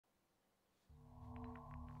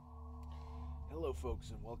Hello folks,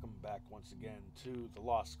 and welcome back once again to The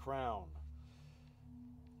Lost Crown.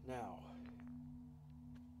 Now,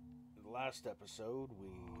 in the last episode, we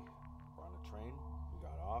were on a train, we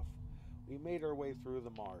got off, we made our way through the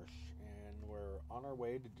marsh, and we're on our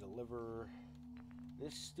way to deliver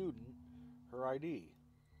this student her ID.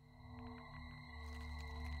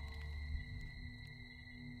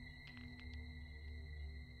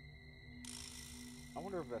 I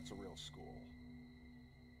wonder if that's a real school.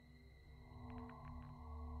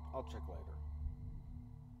 I'll check later.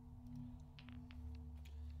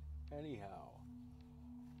 Anyhow,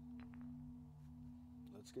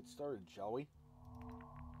 let's get started, shall we?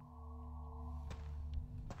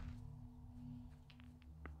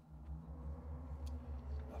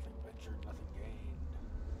 Nothing ventured, nothing gained.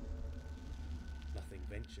 Nothing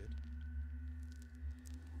ventured.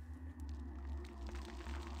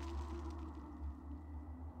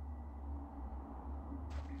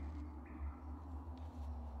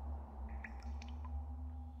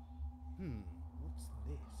 What's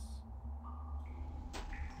this?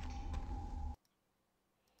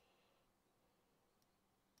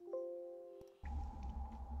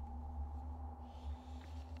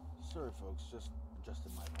 Sorry folks, just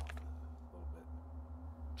adjusted my phone a little bit.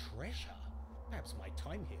 Treasure? Perhaps my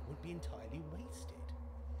time here would be entirely wasted.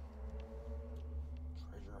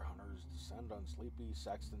 Treasure hunters descend on sleepy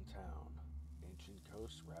Saxton town. Ancient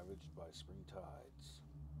coast ravaged by spring tides.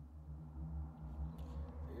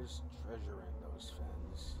 There's treasure in those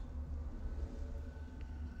fens.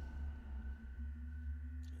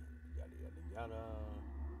 Yada yada yada.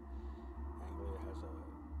 Anglia has an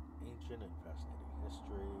ancient and fascinating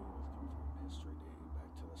history, with confirmed history dating back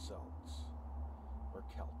to the Celts, or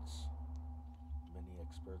Celts. Many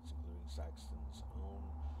experts, including Saxton's own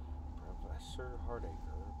Professor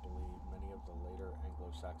Hardacre, believe many of the later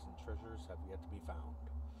Anglo-Saxon treasures have yet to be found.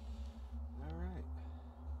 Alright.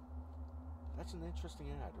 That's an interesting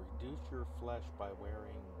ad. Reduce your flesh by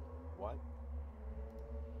wearing what?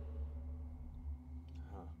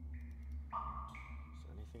 Huh. Is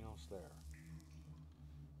there anything else there?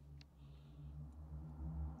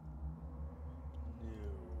 No.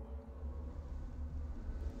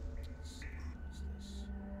 Let's see. What's this?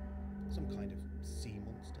 Some kind of sea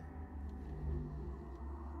monster?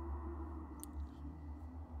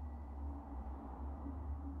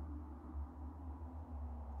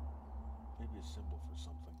 Maybe a symbol for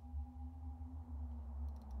something.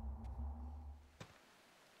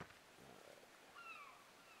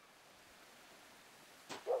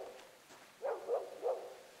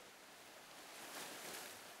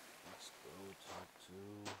 Let's go talk to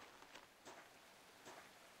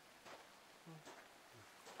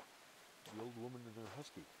the old woman and her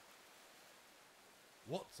husky.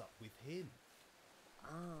 What's up with him?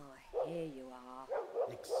 Ah, here you are.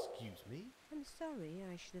 Excuse me? I'm sorry,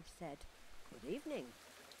 I should have said good evening.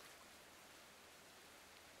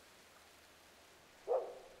 I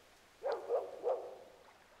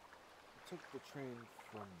took the train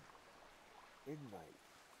from midnight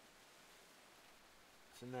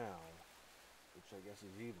to now, which I guess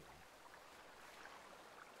is evening,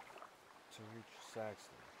 to reach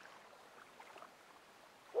Saxton.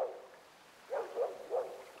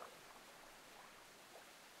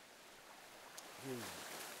 Here's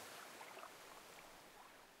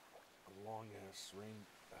a long-ass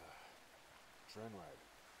train ride.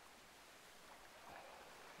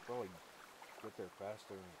 Probably get there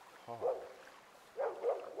faster in a car.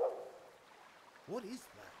 What is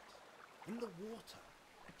that? In the water?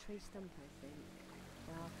 A tree stump, I think.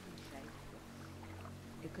 Dark and shapeless.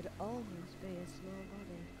 It could almost be a small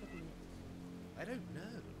body, couldn't it? I don't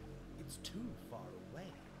know. It's too far away.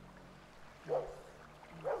 Yes.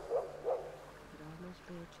 Could almost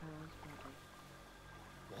be a child's body.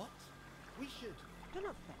 What? We should... Do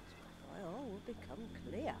not fret, my boy, all will become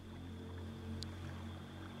clear.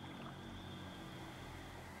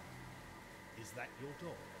 Is that your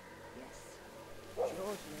dog? Yes. George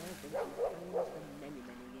and I have been companions for many,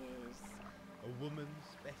 many years. A woman's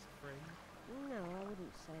best friend? No, I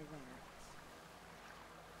wouldn't say that.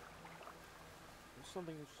 There's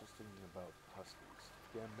something interesting about huskies.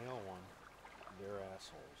 If you get a male one, they're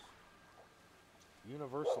assholes.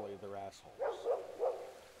 Universally, they're assholes.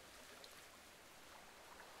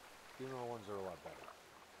 Female ones are a lot better.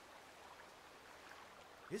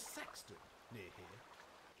 Is Saxton near here?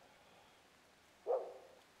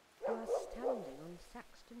 You are standing on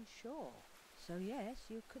Saxton shore. So yes,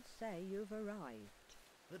 you could say you've arrived.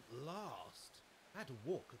 At last! I had to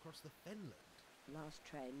walk across the fenland. Last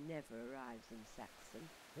train never arrives in Saxton.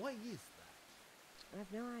 Why is that?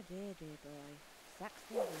 I've no idea, dear boy.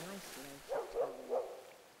 Saxton's an isolated town.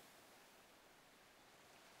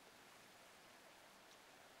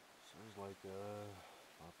 like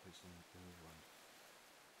our place in England.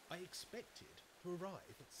 I expected to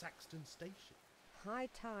arrive at Saxton station. High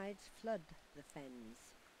tides flood the fens,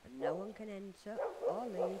 and no one can enter or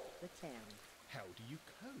leave the town. How do you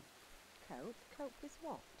cope? Cope? Cope with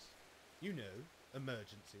what? You know,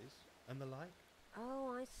 emergencies and the like.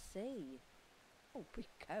 Oh, I see. Oh, we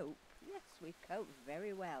cope. Yes, we cope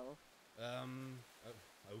very well.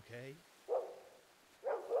 Okay.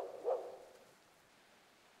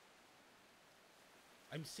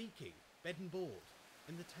 I'm seeking bed and board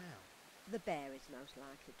in the town. The bear is most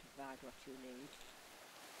likely to provide what you need.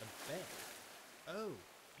 A bed? Oh,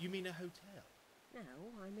 you mean a hotel?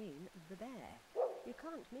 No, I mean the bear. You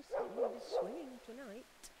can't miss him. He'll be swinging tonight.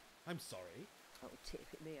 I'm sorry. Oh, dear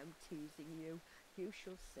me, I'm teasing you. You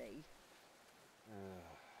shall see.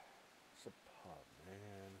 It's a pub,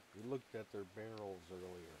 man. We looked at their barrels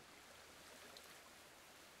earlier.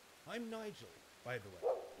 I'm Nigel, by the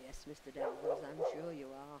way. Yes, Mr. Danvers, I'm sure you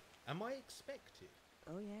are. Am I expected?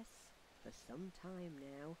 Oh, yes. For some time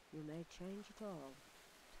now, you may change it all.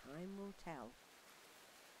 Time will tell.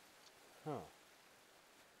 Huh.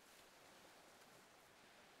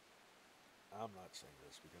 I'm not saying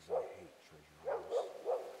this because I hate treasure hunters.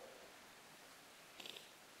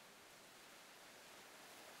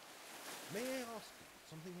 May I ask you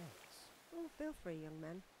something else? Oh, feel free, young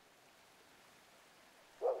man.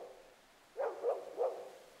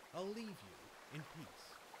 I'll leave you in peace.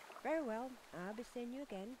 Very well. I'll be seeing you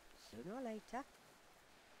again, sooner or later.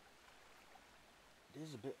 It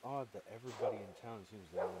is a bit odd that everybody in town seems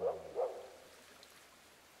to know.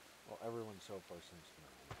 Well, everyone so far seems to know.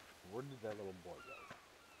 Where did that little boy go?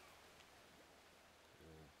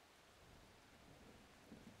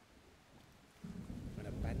 An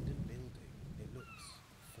abandoned building. It looks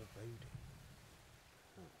foreboding.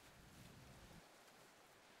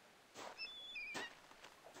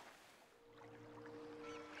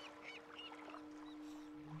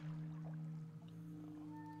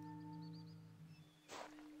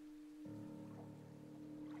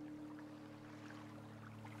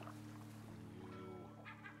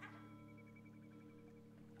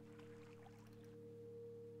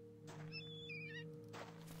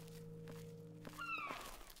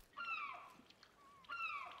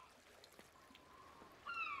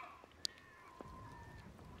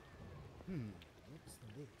 What's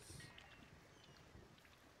this?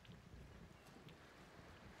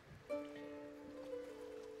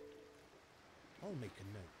 I'll make a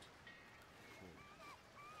note.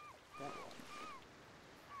 That one.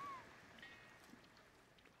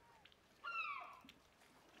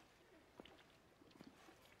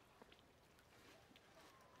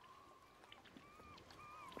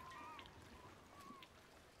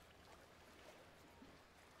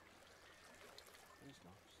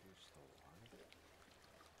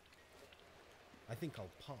 I think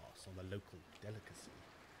I'll pass on the local delicacy.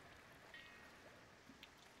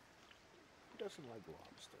 Who doesn't like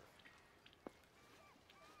lobster?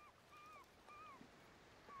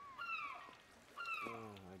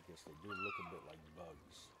 I guess they do look a bit like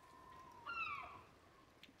bugs.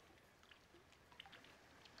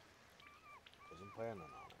 Wasn't planning on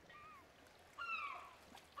it.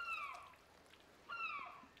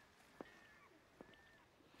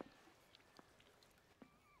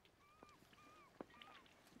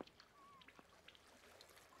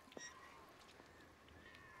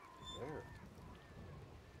 There.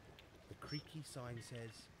 The creaky sign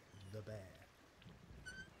says, "The Bear."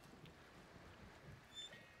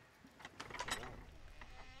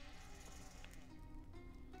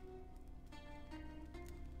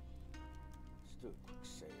 Let's do a quick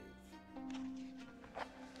save.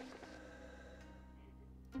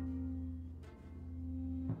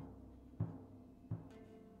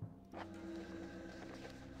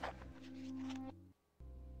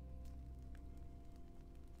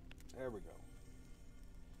 There we go.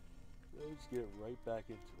 Let's get right back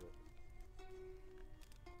into it.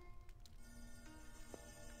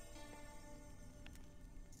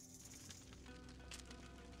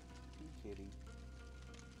 Kitty.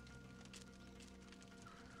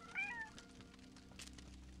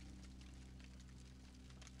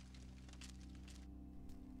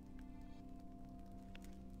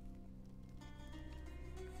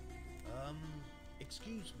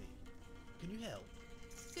 Excuse me. Can you help?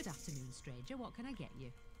 Good afternoon, stranger. What can I get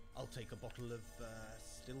you? I'll take a bottle of,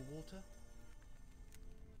 still water.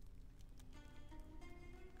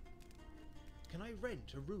 Can I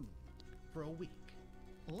rent a room for a week?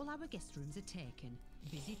 All our guest rooms are taken.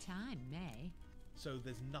 Busy time, May. So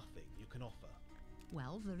there's nothing you can offer?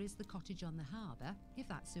 Well, there is the cottage on the harbour, if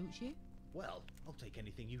that suits you. Well, I'll take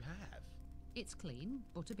anything you have. It's clean,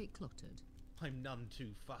 but a bit cluttered. I'm none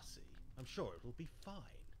too fussy. I'm sure it'll be fine.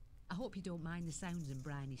 I hope you don't mind the sounds and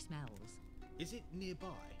briny smells. Is it nearby?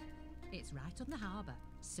 It's right on the harbour,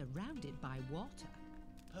 surrounded by water.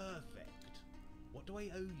 Perfect. What do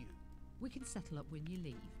I owe you? We can settle up when you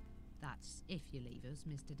leave. That's if you leave us,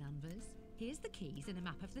 Mr. Danvers. Here's the keys and a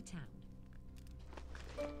map of the town.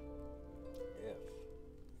 If.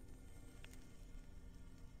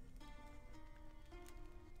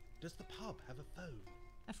 Does the pub have a phone?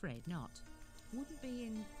 Afraid not. Wouldn't be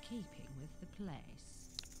in keeping with the place.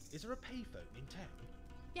 Is there a payphone in town?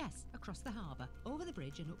 Yes, across the harbour, over the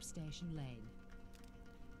bridge and up Station Lane.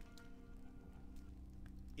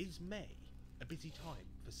 Is May a busy time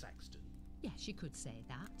for Saxton? Yes, you could say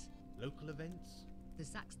that. Local events? The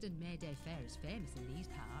Saxton May Day Fair is famous in these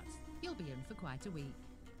parts. You'll be in for quite a week.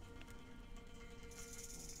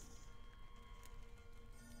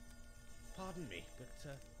 Pardon me,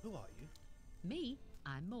 but who are you? Me?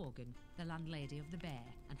 I'm Morgan, the landlady of the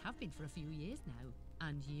Bear, and have been for a few years now.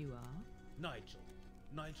 And you are?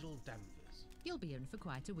 Nigel Danvers. You'll be in for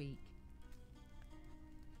quite a week.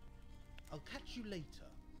 I'll catch you later.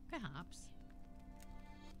 Perhaps.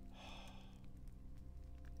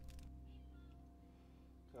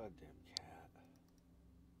 Goddamn cat.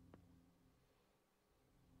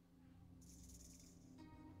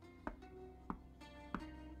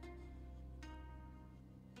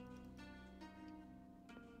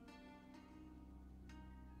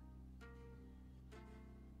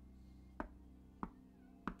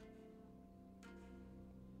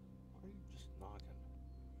 Why are you just knocking?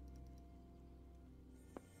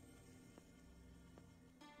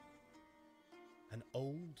 An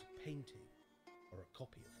old painting, or a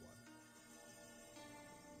copy of one.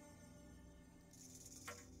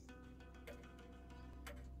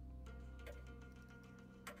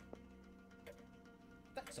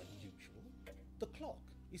 That's unusual. The clock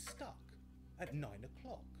is stuck at 9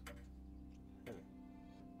 o'clock.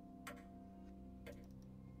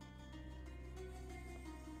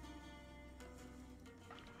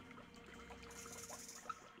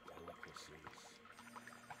 Delicacies.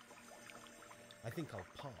 I think I'll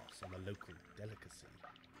pass on the local delicacy.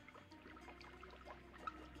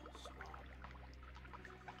 Snob.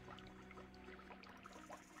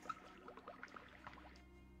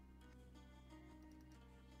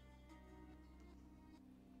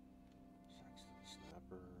 Saxton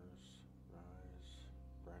Snappers, Rise,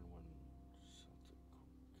 Branwyn,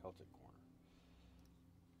 Celtic Corner.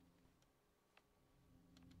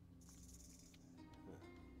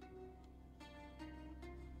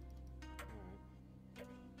 Alright.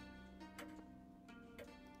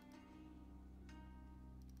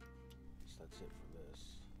 Guess that's it for this.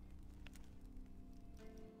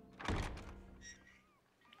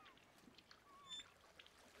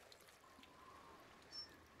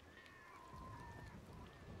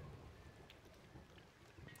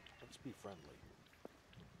 Let's be friendly.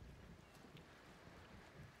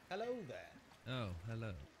 Hello there. Oh,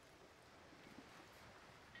 hello.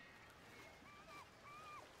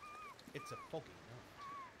 It's a foggy night.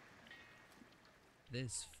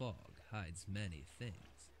 This fog hides many things.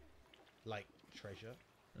 Like treasure?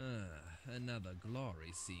 Another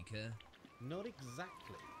glory seeker. Not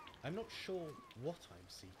exactly. I'm not sure what I'm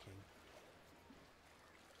seeking.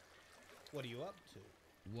 What are you up to?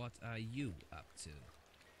 What are you up to?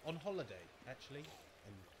 On holiday, actually.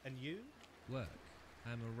 And you? Work.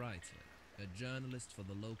 I'm a writer, a journalist for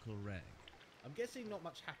the local rag. I'm guessing not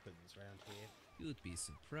much happens around here. You'd be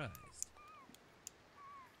surprised.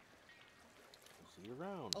 We'll see you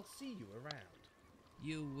around. I'll see you around.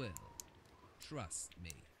 You will. Trust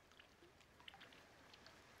me.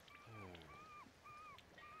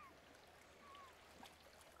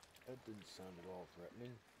 That didn't sound at all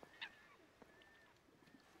threatening.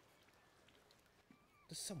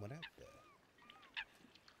 There's someone out there.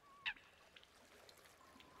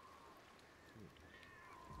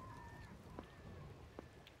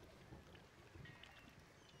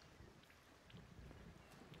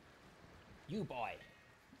 You boy.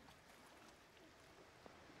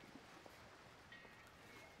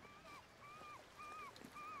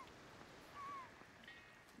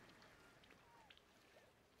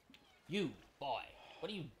 You boy.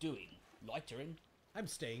 What are you doing? Loitering? I'm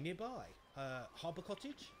staying nearby. Harbour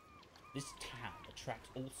Cottage? This town attracts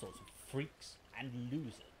all sorts of freaks and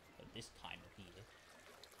losers at this time of year.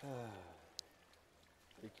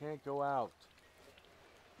 You can't go out.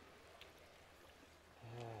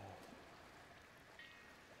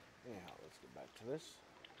 Anyhow, let's get back to this.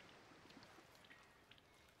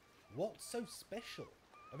 What's so special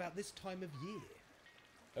about this time of year?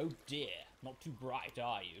 Oh dear, not too bright,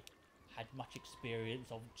 are you? had much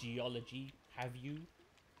experience of geology, have you?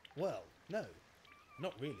 Well, no,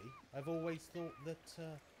 not really. I've always thought that,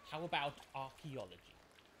 How about archaeology?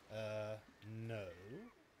 no,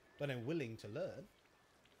 but I'm willing to learn.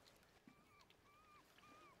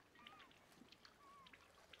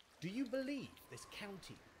 Do you believe this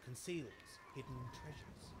county conceals hidden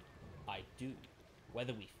treasures? I do.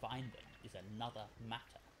 Whether we find them is another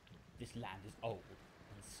matter. This land is old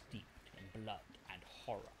and steeped in blood and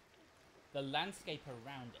horror. The landscape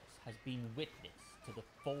around us has been witness to the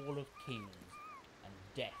fall of kings and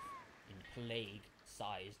death in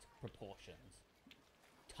plague-sized proportions.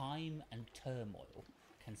 Time and turmoil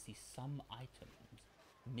can see some items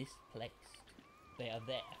misplaced. They are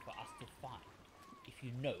there for us to find, if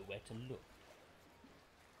you know where to look.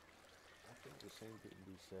 I think the same can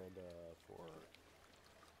be said for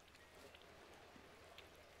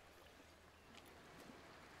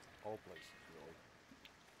all places, really.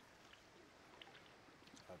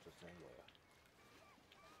 Not just Anglia.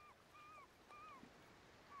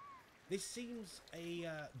 This seems a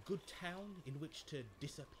good town in which to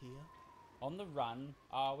disappear. On the run,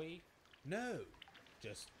 are we? No,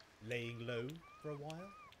 just laying low for a while.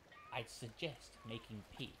 I'd suggest making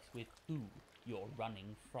peace with who you're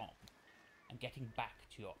running from and getting back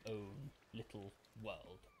to your own little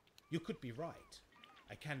world. You could be right.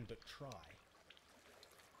 I can but try.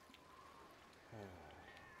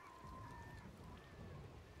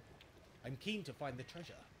 I'm keen to find the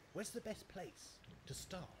treasure. Where's the best place to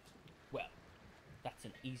start? Well, that's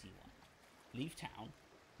an easy one. Leave town,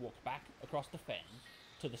 walk back across the fen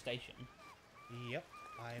to the station, Yep,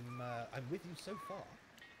 I'm with you so far.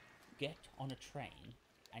 get on a train,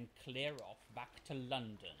 and clear off back to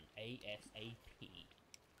London ASAP.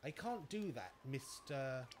 I can't do that,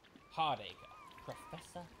 Mr. Hardacre,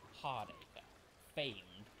 Professor Hardacre,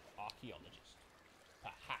 famed archaeologist.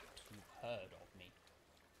 Perhaps you've heard of me.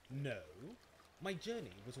 No. My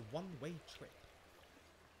journey was a one-way trip.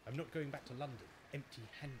 I'm not going back to London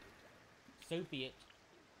empty-handed. So be it.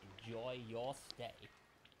 Enjoy your stay.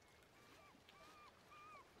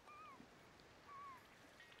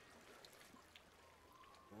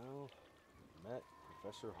 Well, met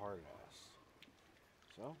Professor Hardass.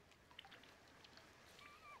 So,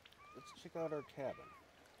 let's check out our cabin.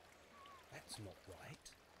 That's not right.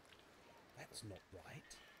 That's not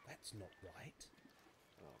right. That's not right.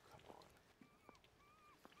 Oh, come on.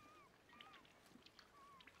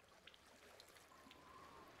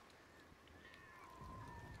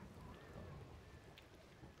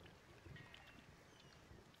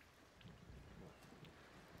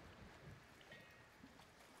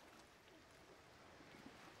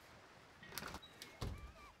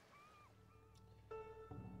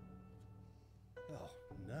 Oh,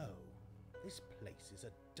 no. This place is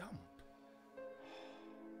a dump.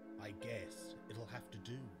 I guess it'll have to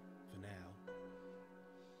do for now.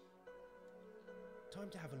 Time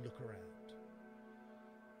to have a look around.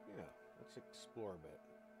 Yeah, let's explore a bit.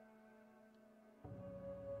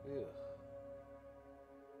 Ugh.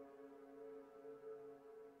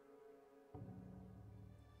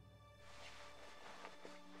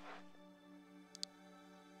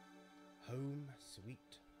 Home,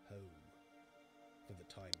 sweet home. For the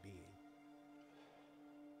time being.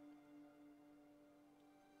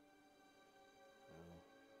 Well,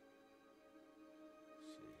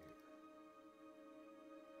 let's see here.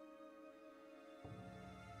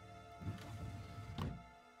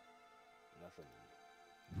 Nothing.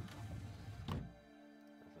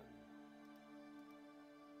 Nothing.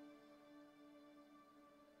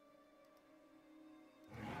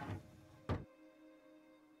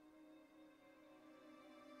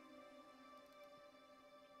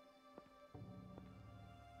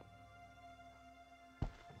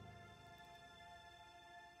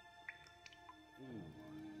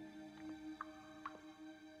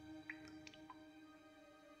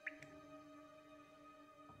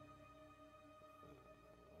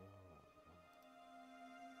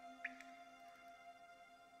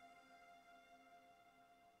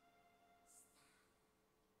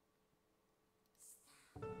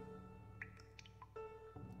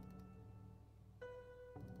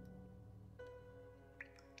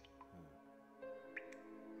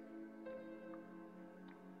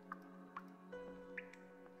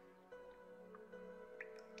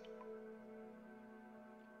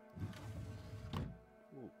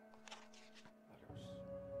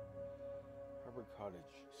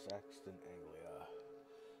 Cottage, Saxton, Anglia.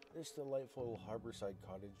 This delightful harborside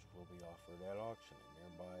cottage will be offered at auction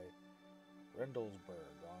in nearby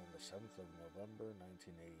Rendlesburg on the 7th of November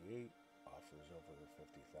 1988. Offers over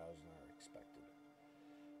 $50,000 are expected.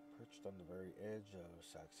 Perched on the very edge of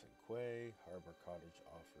Saxton Quay, Harbor Cottage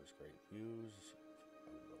offers great views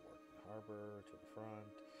of the working harbor to the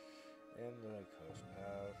front, and the coast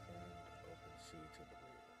path and open sea to the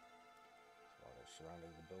rear. Water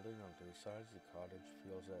surrounding the building on three sides, the cottage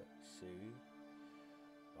feels at sea,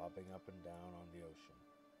 bobbing up and down on the ocean.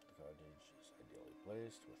 The cottage is ideally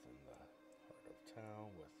placed within the heart of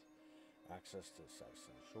town, with access to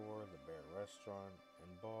Saxton Shore, the Bear Restaurant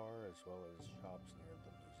and Bar, as well as shops near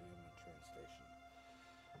the museum and train station.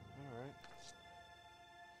 Alright.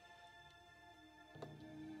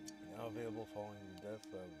 Now available following the death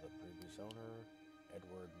of the previous owner,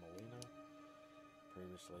 Edward Molina,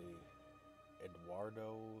 previously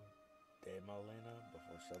Eduardo de Molina,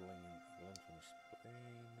 before settling in England from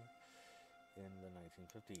Spain in the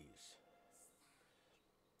 1950s.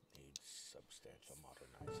 Needs substantial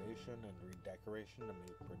modernization and redecoration to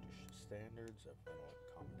meet British standards of rental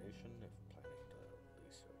accommodation if planning to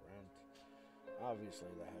lease or rent.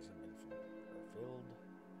 Obviously, that hasn't been fulfilled.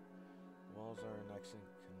 Walls are in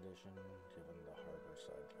excellent condition given the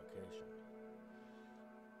harborside location.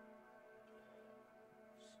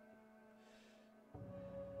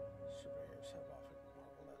 Surveyors have often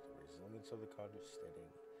marveled at the resilience of the cottage,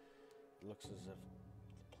 stating it looks as if the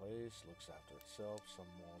place looks after itself. Some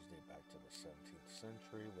walls date back to the 17th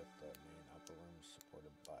century, with the main upper rooms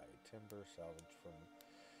supported by timber salvaged from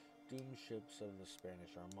doomed ships of the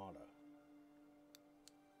Spanish Armada.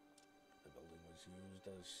 The building was used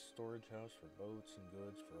as storage house for boats and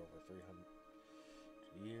goods for over 300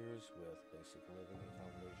 years, with basic living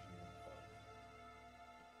accommodation of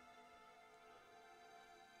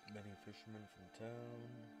many fishermen from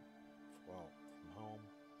home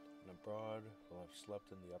and abroad will have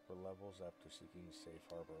slept in the upper levels after seeking safe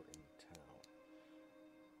harbor in town.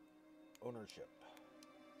 Ownership.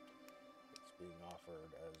 It's being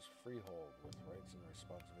offered as freehold with rights and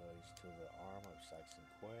responsibilities to the arm of Saxton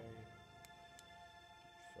Quay.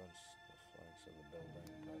 Fronts the flanks of the building.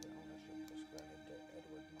 Private ownership was granted to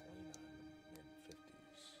Edward Molina in the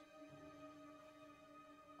mid-50s.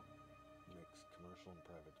 Mixed commercial and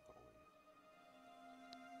private dwelling.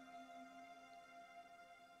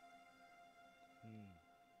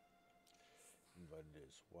 Invited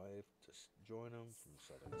his wife to join him from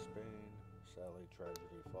southern Spain. Sadly,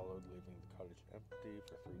 tragedy followed, leaving the cottage empty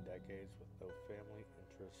for 3 decades with no family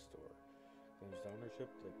interest or claims to ownership.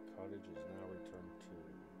 The cottage is now returned to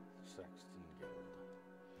the Saxton Guild.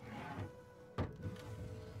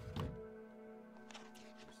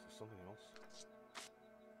 Is there something else?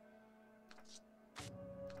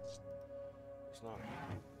 It's not.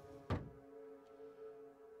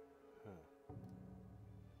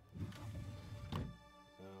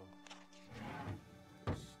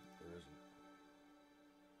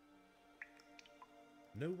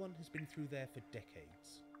 No one has been through there for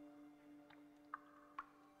decades.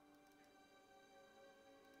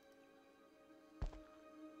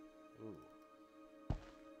 Ooh.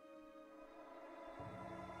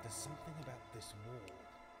 There's something about this wall.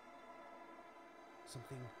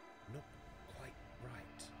 Something not quite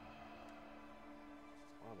right.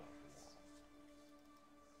 How about that?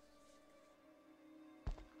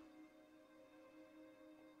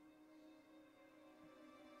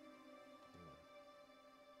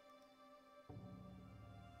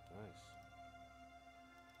 Nice.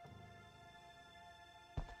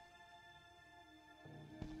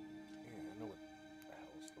 Yeah, I know what the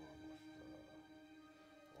hell's going on with the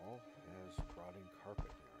wall. It has rotting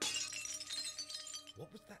carpet here. What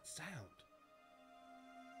was that sound?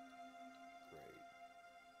 Great.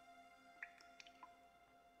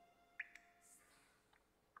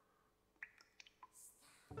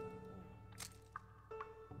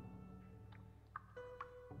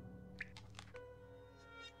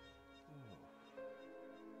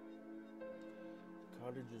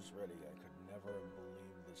 Cottage is ready. I could never have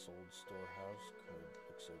believed this old storehouse could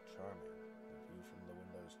look so charming. The view from the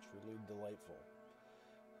window is truly delightful.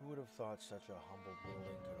 Who would have thought such a humble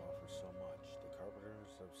building could offer so much? The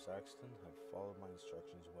carpenters of Saxton have followed my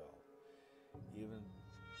instructions well. Even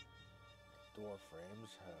door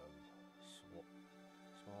frames have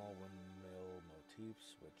small windmill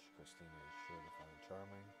motifs, which Christina is sure to find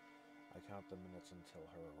charming. I count the minutes until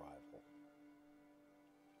her arrival.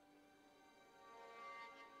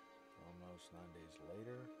 Almost 9 days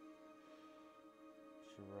later,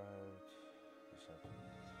 she arrived this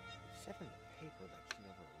afternoon. It said in the paper that she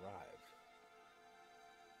never arrived.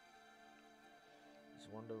 It's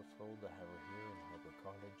wonderful to have her here in Harbor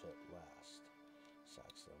Cottage at last.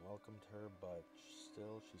 Saxton welcomed her, but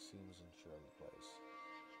still she seems unsure of the place.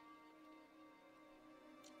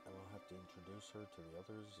 I will have to introduce her to the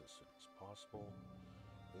others as soon as possible.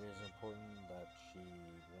 It is important that she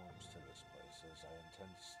warms to this place, as I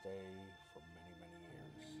intend to stay for many, many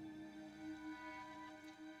years.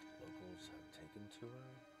 Locals have taken to her.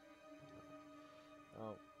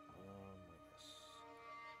 I guess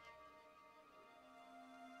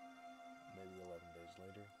maybe 11 days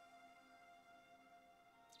later.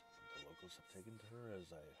 The locals have taken to her as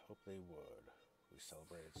I hoped they would. We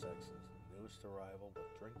celebrated Saxton's newest arrival with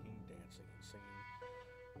drinking, dancing, and singing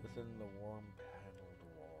within the warm paneled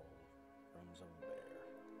wall rooms of Bear.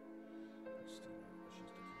 Christina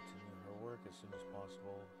wishes to continue her work as soon as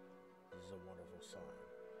possible. This is a wonderful sign.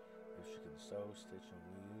 If she can sew, stitch, and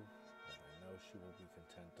weave, then I know she will be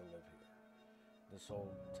content to live here, this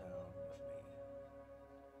old town with me.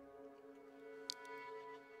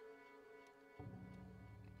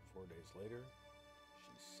 4 days later,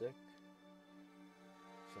 she's sick.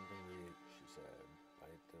 Something to eat, she said. I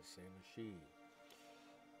ate the same as she.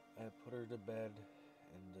 I put her to bed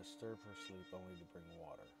and disturb her sleep only to bring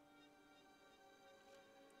water.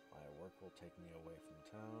 My work will take me away from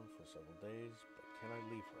town for several days, but can I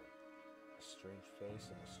leave her? A strange face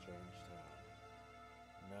in a strange town.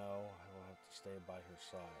 No, I will have to stay by her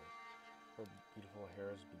side. Her beautiful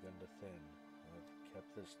hair has begun to thin. I have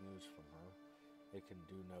kept this news from her. It can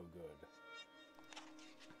do no good.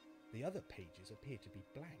 The other pages appear to be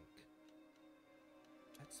blank.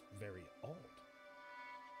 That's very odd.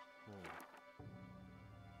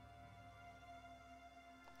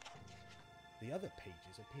 The other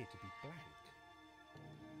pages appear to be blank.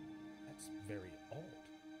 That's very odd.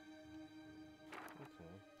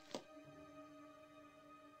 Okay.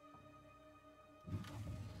 Come on.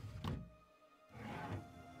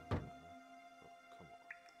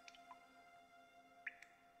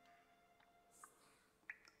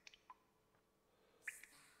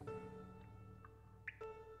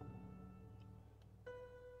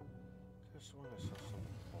 Just when I saw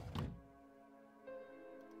something fall.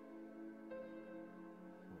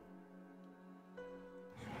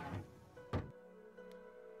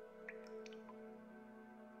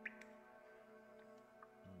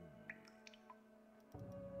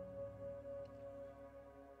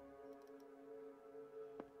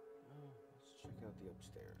 Let's check out the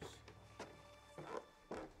upstairs.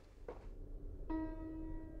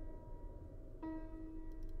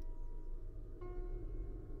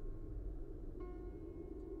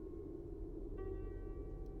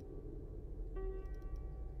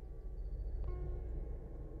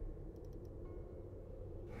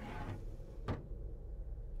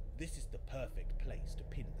 This is the perfect place to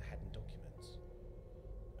pin the Haddon documents.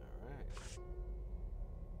 All right.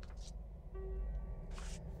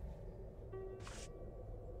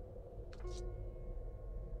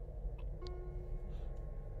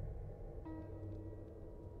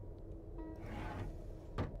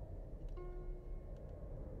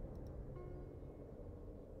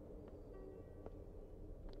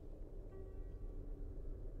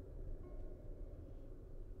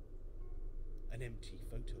 An empty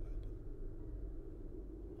photo album.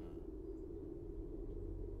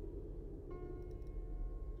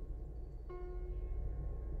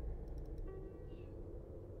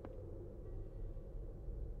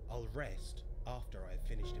 I'll rest after I've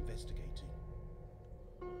finished investigating.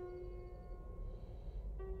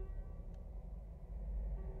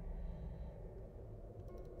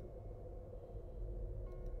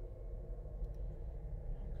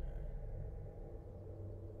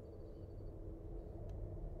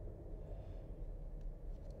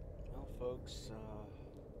 Well, folks,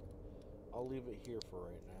 I'll leave it here for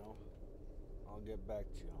right now. I'll get back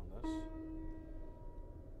to you on this.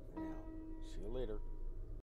 Now, see you later.